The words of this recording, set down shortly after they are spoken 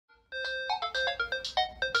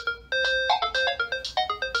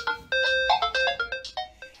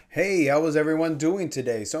Hey, how was everyone doing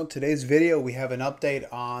today? So in today's video, we have an update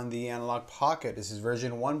on the Analogue Pocket. This is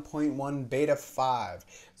version 1.1 beta 5.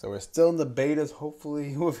 So we're still in the betas. Hopefully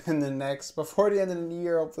before the end of the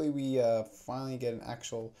year, hopefully we finally get an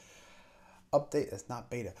actual update. It's not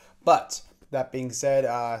beta. But that being said,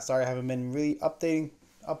 sorry I haven't been really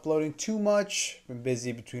uploading too much. Been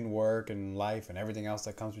busy between work and life and everything else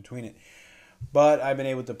that comes between it. But I've been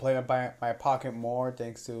able to play my Pocket more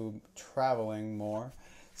thanks to traveling more.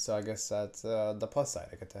 So I guess that's the plus side.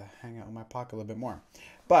 I get to hang out in my Pocket a little bit more.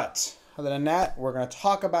 But other than that, we're going to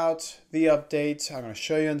talk about the update. I'm going to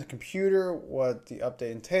show you on the computer what the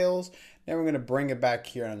update entails. Then we're going to bring it back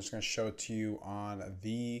here, and I'm just going to show it to you on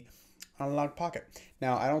the Analogue Pocket.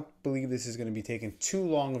 Now, I don't believe this is going to be taking too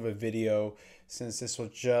long of a video, since this will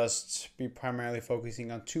just be primarily focusing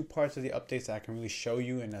on two parts of the updates that I can really show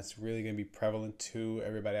you, and that's really going to be prevalent to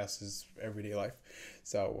everybody else's everyday life.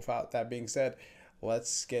 So without that being said,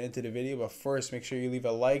 let's get into the video. But first, make sure you leave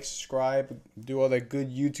a like, subscribe, do all that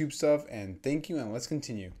good YouTube stuff, and thank you, and let's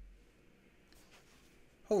continue.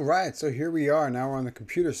 Alright, so here we are. Now we're on the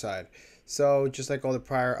computer side. So just like all the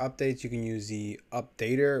prior updates, you can use the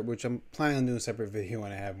updater, which I'm planning on doing a separate video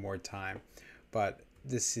when I have more time. But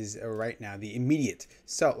this is right now the immediate.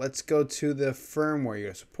 So let's go to the firmware. You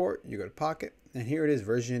go to support, you go to Pocket, and here it is,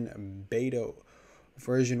 version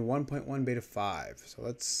 1.1 beta 5. So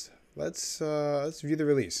let's view the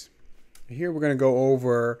release. Here we're going to go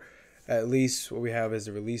over at least what we have as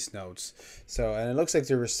the release notes. So, and it looks like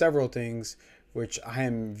there were several things which I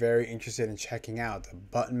am very interested in checking out. The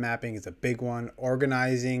button mapping is a big one.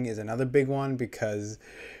 Organizing is another big one, because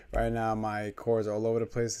right now my cores are all over the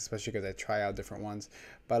place, especially because I try out different ones.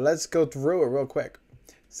 But let's go through it real quick.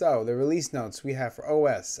 So the release notes we have for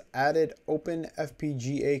OS: added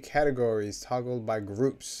openFPGA categories toggled by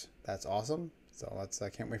groups. That's awesome. So I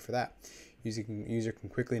can't wait for that. User can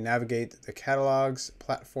quickly navigate the catalogs,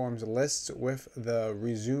 platforms, lists with the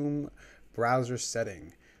resume browser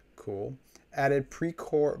setting. Cool. Added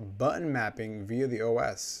pre-core button mapping via the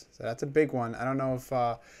OS. So that's a big one. I don't know if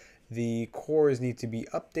the cores need to be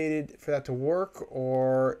updated for that to work,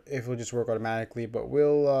 or if it'll just work automatically, but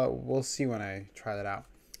we'll see when I try that out.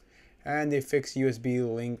 And they fixed USB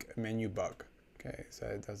link menu bug. Okay,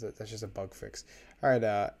 so that's just a bug fix. All right,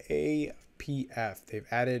 APF. They've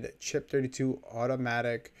added chip 32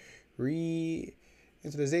 automatic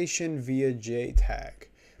reinitialization via JTAG.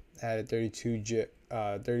 Added chip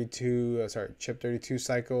 32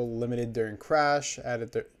 cycle limited during crash.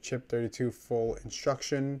 Added chip 32 full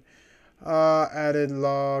instruction. Added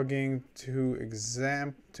logging to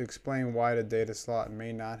explain why the data slot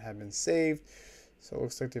may not have been saved. So it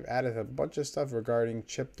looks like they've added a bunch of stuff regarding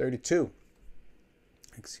chip 32.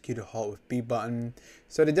 Execute a halt with B button.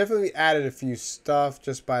 So they definitely added a few stuff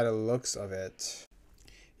just by the looks of it.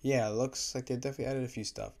 Yeah, it looks like they definitely added a few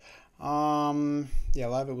stuff. Yeah, a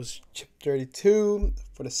lot of it was chip 32.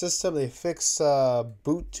 For the system, they fixed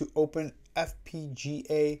boot to open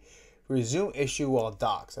FPGA resume issue while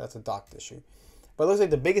docked. So that's a docked issue. But it looks like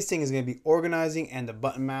the biggest thing is going to be organizing and the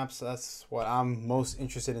button maps. So that's what I'm most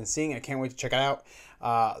interested in seeing. I can't wait to check it out.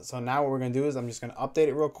 So now what we're going to do is I'm just going to update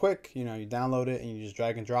it real quick. You know, you download it and you just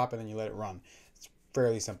drag and drop it and you let it run. It's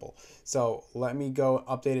fairly simple. So let me go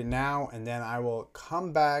update it now, and then I will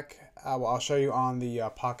come back. I'll show you on the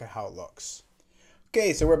Pocket how it looks.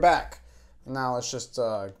 Okay, so we're back. Now let's just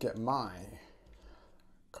get my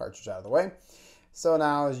cartridge out of the way. So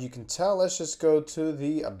now, as you can tell, let's just go to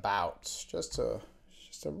the About, just to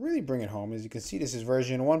really bring it home. As you can see, this is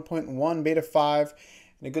version 1.1 beta 5, and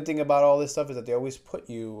the good thing about all this stuff is that they always put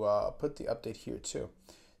the update here too.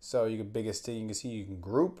 So biggest thing you can see, you can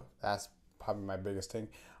group. That's probably my biggest thing.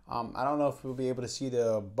 I don't know if we'll be able to see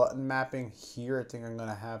the button mapping here. I think I'm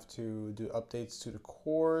gonna have to do updates to the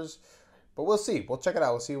cores, but we'll see. We'll check it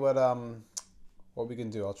out. We'll see what we can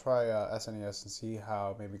do. I'll try SNES and see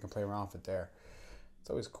how maybe we can play around with it there. It's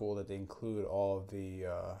always cool that they include all of the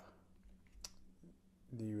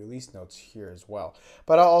release notes here as well.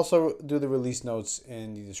 But I'll also do the release notes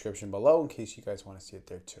in the description below in case you guys want to see it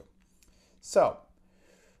there too. So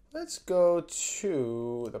let's go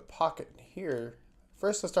to the Pocket here.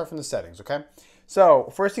 First, let's start from the settings, okay? So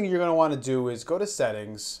first thing you're going to want to do is go to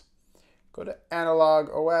Settings, go to Analogue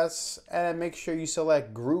OS, and make sure you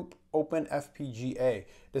select Group openFPGA.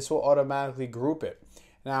 This will automatically group it.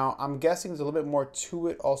 Now, I'm guessing there's a little bit more to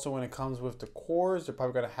it also when it comes with the cores. They're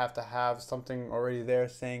probably going to have something already there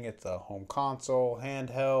saying it's a home console,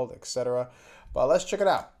 handheld, etc. But let's check it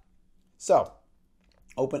out. So,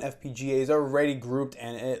 OpenFPGA is already grouped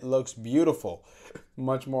and it looks beautiful,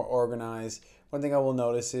 much more organized. One thing I will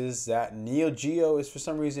notice is that Neo Geo is for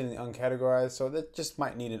some reason uncategorized, so that just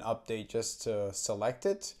might need an update just to select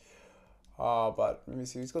it. But let me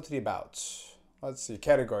see, let's go to the About. Let's see,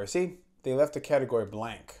 category. See, they left the category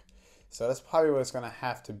blank. So that's probably what it's gonna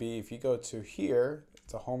have to be. If you go to here,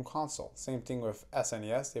 it's a home console. Same thing with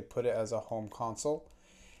SNES, they put it as a home console.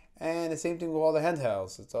 And the same thing with all the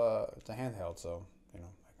handhelds. It's a handheld, so you know,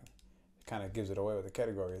 it kind of gives it away what the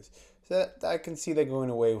category is. So that, I can see that going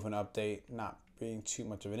away with an update, not being too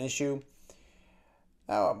much of an issue.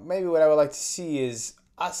 Now, maybe what I would like to see is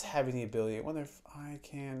us having the ability. I wonder if I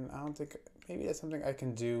can. I don't think. Maybe that's something I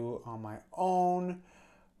can do on my own,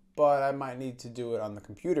 but I might need to do it on the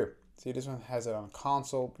computer. See, this one has it on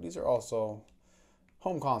console, but these are also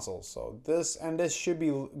home consoles. So this and this should be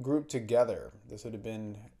grouped together. This would have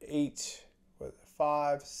been 8,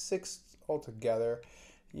 5, 6 altogether.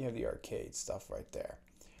 You have the arcade stuff right there.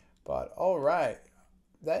 But all right,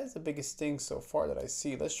 that is the biggest thing so far that I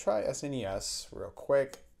see. Let's try SNES real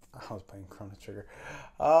quick. I was playing Chrono Trigger.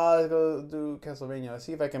 Let's go do Castlevania. Let's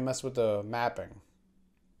see if I can mess with the mapping.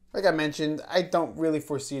 Like I mentioned, I don't really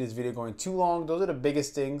foresee this video going too long. Those are the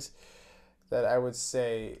biggest things that I would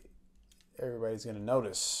say everybody's going to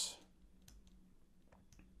notice.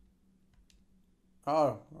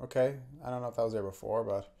 Oh, okay. I don't know if that was there before,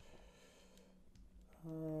 but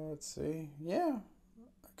let's see. Yeah,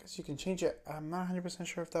 I guess you can change it. I'm not 100%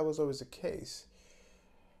 sure if that was always the case.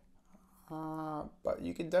 But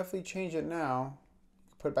you can definitely change it now.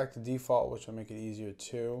 Put it back to default, which will make it easier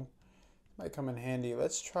too. Might come in handy.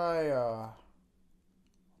 Let's try,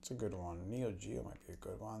 what's a good one? Neo Geo might be a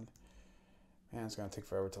good one. Man, it's going to take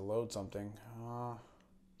forever to load something.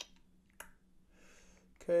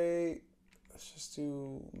 Okay, let's just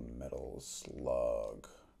do Metal Slug.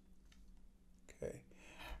 Okay.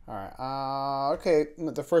 All right. Okay,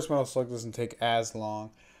 the first Metal Slug doesn't take as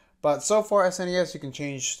long. But so far, SNES, you can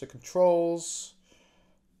change the controls.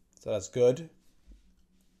 So that's good.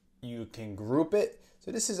 You can group it.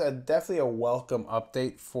 So this is definitely a welcome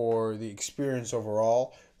update for the experience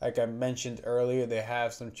overall. Like I mentioned earlier, they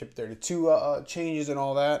have some chip 32 changes and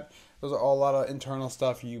all that. Those are all a lot of internal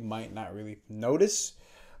stuff you might not really notice.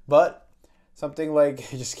 But something like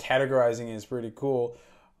just categorizing it is pretty cool.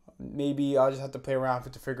 Maybe I'll just have to play around with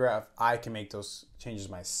it to figure out if I can make those changes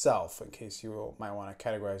myself, in case you might want to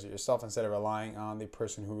categorize it yourself instead of relying on the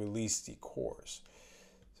person who released the cores.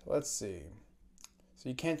 So let's see. So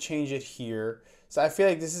you can't change it here. So I feel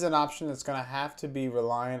like this is an option that's going to have to be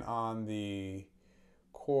reliant on the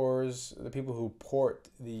cores, the people who port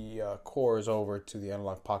the cores over to the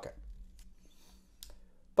Analogue Pocket.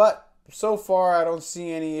 But so far, I don't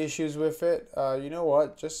see any issues with it. You know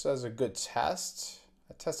what? Just as a good test,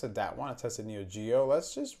 I tested that one. I tested Neo Geo.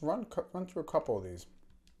 Let's just run through a couple of these.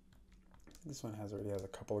 This one already has a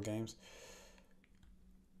couple of games.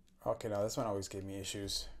 Okay, now this one always gave me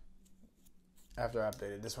issues. After I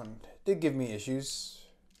updated, this one did give me issues.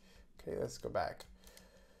 Okay, let's go back.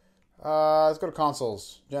 Let's go to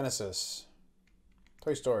consoles. Genesis.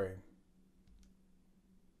 Toy Story.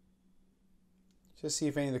 Just see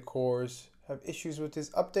if any of the cores have issues with this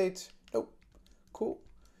update. Nope. Cool.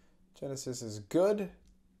 Genesis is good.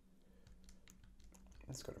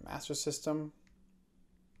 Let's go to Master System.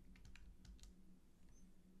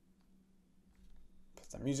 Put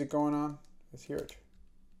some music going on. Let's hear it.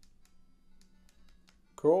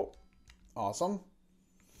 Cool. Awesome.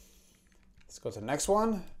 Let's go to the next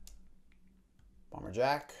one. Bomber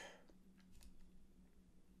Jack.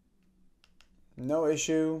 No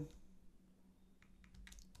issue.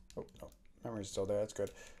 Oh, no. Memory's still there. That's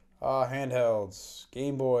good. Handhelds.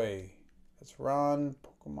 Game Boy. Let's run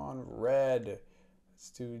Pokemon Red. Let's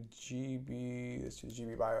do GB. Let's do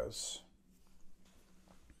GB BIOS.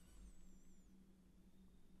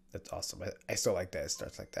 That's awesome. I still like that. It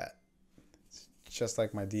starts like that. It's just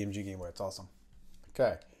like my DMG Game Boy. It's awesome.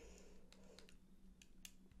 Okay.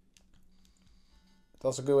 It's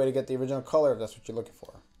also a good way to get the original color if that's what you're looking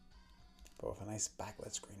for. But with a nice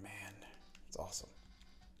backlit screen, man. It's awesome.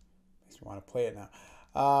 Makes me want to play it now.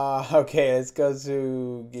 Okay, let's go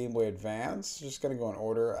to Game Boy Advance. Just going to go in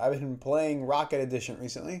order. I've been playing Rocket Edition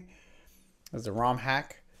recently. There's a ROM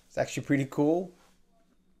hack. It's actually pretty cool.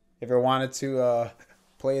 If you wanted to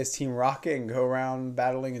play as Team Rocket and go around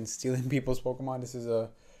battling and stealing people's Pokemon, this is a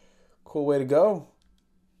cool way to go.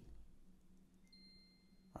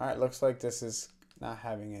 Alright, looks like this is not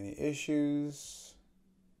having any issues.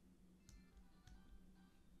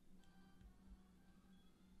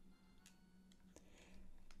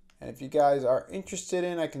 And if you guys are interested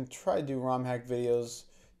in, I can try to do ROM hack videos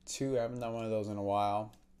 2. I haven't done one of those in a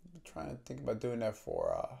while. I'm trying to think about doing that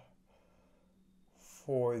for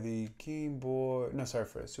the Game Boy. No, sorry,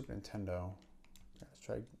 for the Super Nintendo. Let's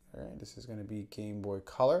try. All right, this is going to be Game Boy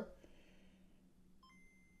Color.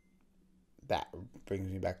 That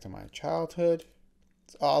brings me back to my childhood.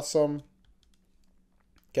 It's awesome.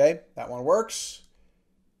 Okay, that one works.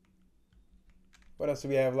 What else do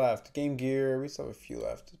we have left? Game Gear. We still have a few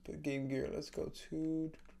left. Let's put Game Gear. Let's go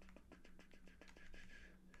to.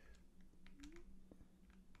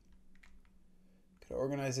 Could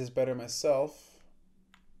organize this better myself.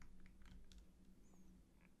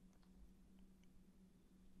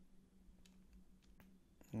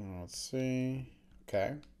 Let's see.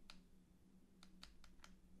 Okay.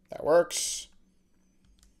 That works.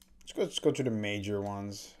 Let's go to the major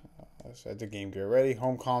ones. So I did Game Gear already.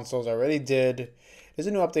 Home consoles I already did. There's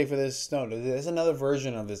a new update for this. No, there's another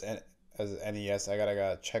version of this as NES. I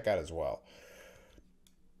gotta check out as well.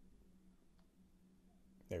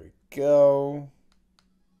 There we go.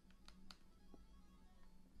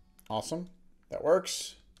 Awesome. That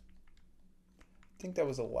works. I think that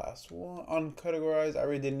was the last one. Uncategorized. I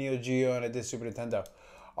already did Neo Geo and I did Super Nintendo.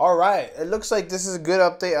 All right. It looks like this is a good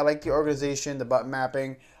update. I like the organization, the button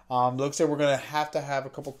mapping. Looks like we're going to have a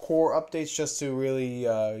couple core updates just to really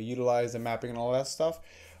utilize the mapping and all that stuff.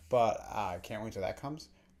 But I can't wait till that comes.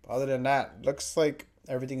 But other than that, looks like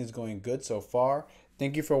everything is going good so far.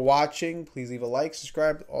 Thank you for watching. Please leave a like,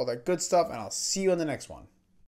 subscribe, all that good stuff. And I'll see you on the next one.